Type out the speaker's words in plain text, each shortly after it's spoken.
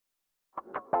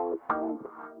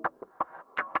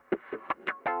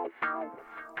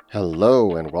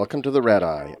Hello and welcome to the Red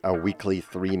Eye, a weekly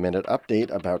 3-minute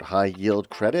update about high-yield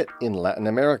credit in Latin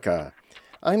America.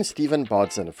 I'm Stephen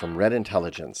Bodson from Red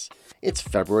Intelligence. It's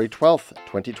February 12th,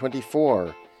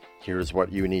 2024. Here's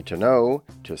what you need to know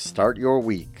to start your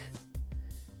week.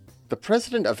 The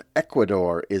president of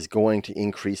Ecuador is going to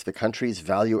increase the country's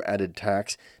value-added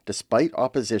tax despite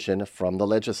opposition from the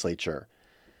legislature.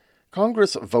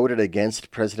 Congress voted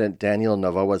against President Daniel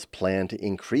Noboa's plan to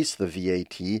increase the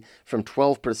VAT from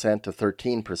 12% to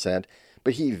 13%,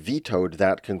 but he vetoed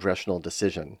that congressional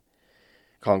decision.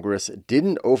 Congress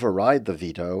didn't override the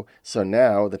veto, so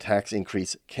now the tax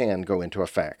increase can go into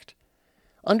effect.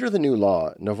 Under the new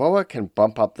law, Noboa can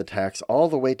bump up the tax all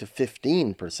the way to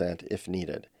 15% if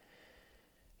needed.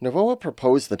 Noboa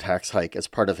proposed the tax hike as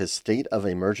part of his state of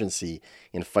emergency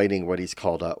in fighting what he's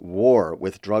called a war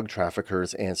with drug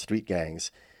traffickers and street gangs.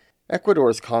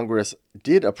 Ecuador's Congress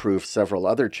did approve several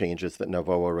other changes that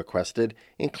Noboa requested,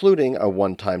 including a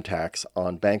one-time tax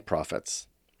on bank profits.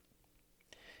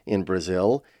 In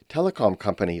Brazil, telecom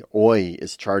company Oi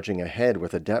is charging ahead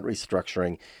with a debt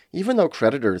restructuring, even though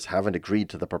creditors haven't agreed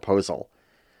to the proposal.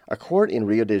 A court in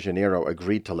Rio de Janeiro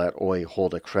agreed to let Oi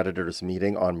hold a creditors'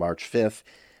 meeting on March 5th,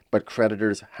 but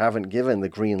creditors haven't given the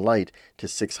green light to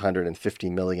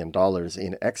 $650 million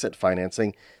in exit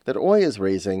financing that Oi is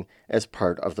raising as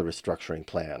part of the restructuring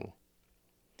plan.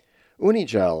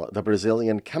 Unigel, the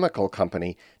Brazilian chemical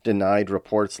company, denied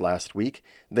reports last week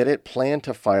that it planned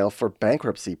to file for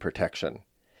bankruptcy protection.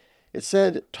 It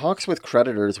said talks with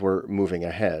creditors were moving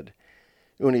ahead.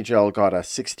 Unigel got a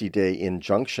 60-day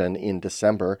injunction in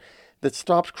December that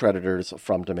stopped creditors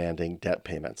from demanding debt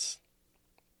payments.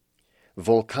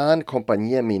 Volcan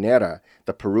Compañía Minera,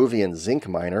 the Peruvian zinc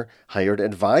miner, hired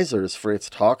advisors for its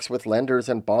talks with lenders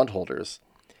and bondholders.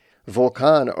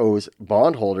 Volcan owes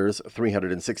bondholders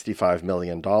 $365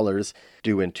 million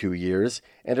due in 2 years,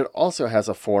 and it also has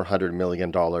a $400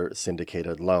 million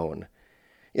syndicated loan.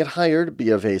 It hired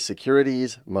B of A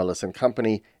Securities, Mullis &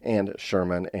 Company, and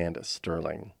Sherman and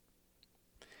Sterling.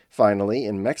 Finally,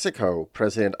 in Mexico,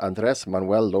 President Andrés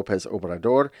Manuel López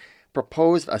Obrador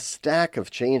proposed a stack of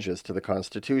changes to the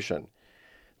Constitution.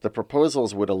 The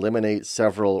proposals would eliminate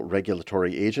several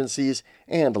regulatory agencies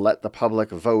and let the public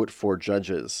vote for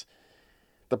judges.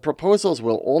 The proposals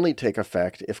will only take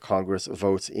effect if Congress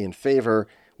votes in favor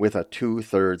with a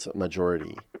 2/3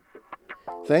 majority.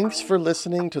 Thanks for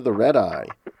listening to The Red Eye.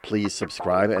 Please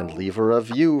subscribe and leave a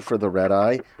review for The Red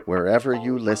Eye wherever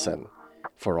you listen.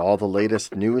 For all the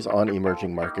latest news on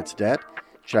emerging markets debt,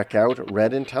 check out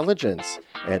Red Intelligence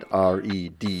at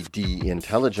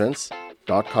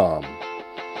reddintelligence.com.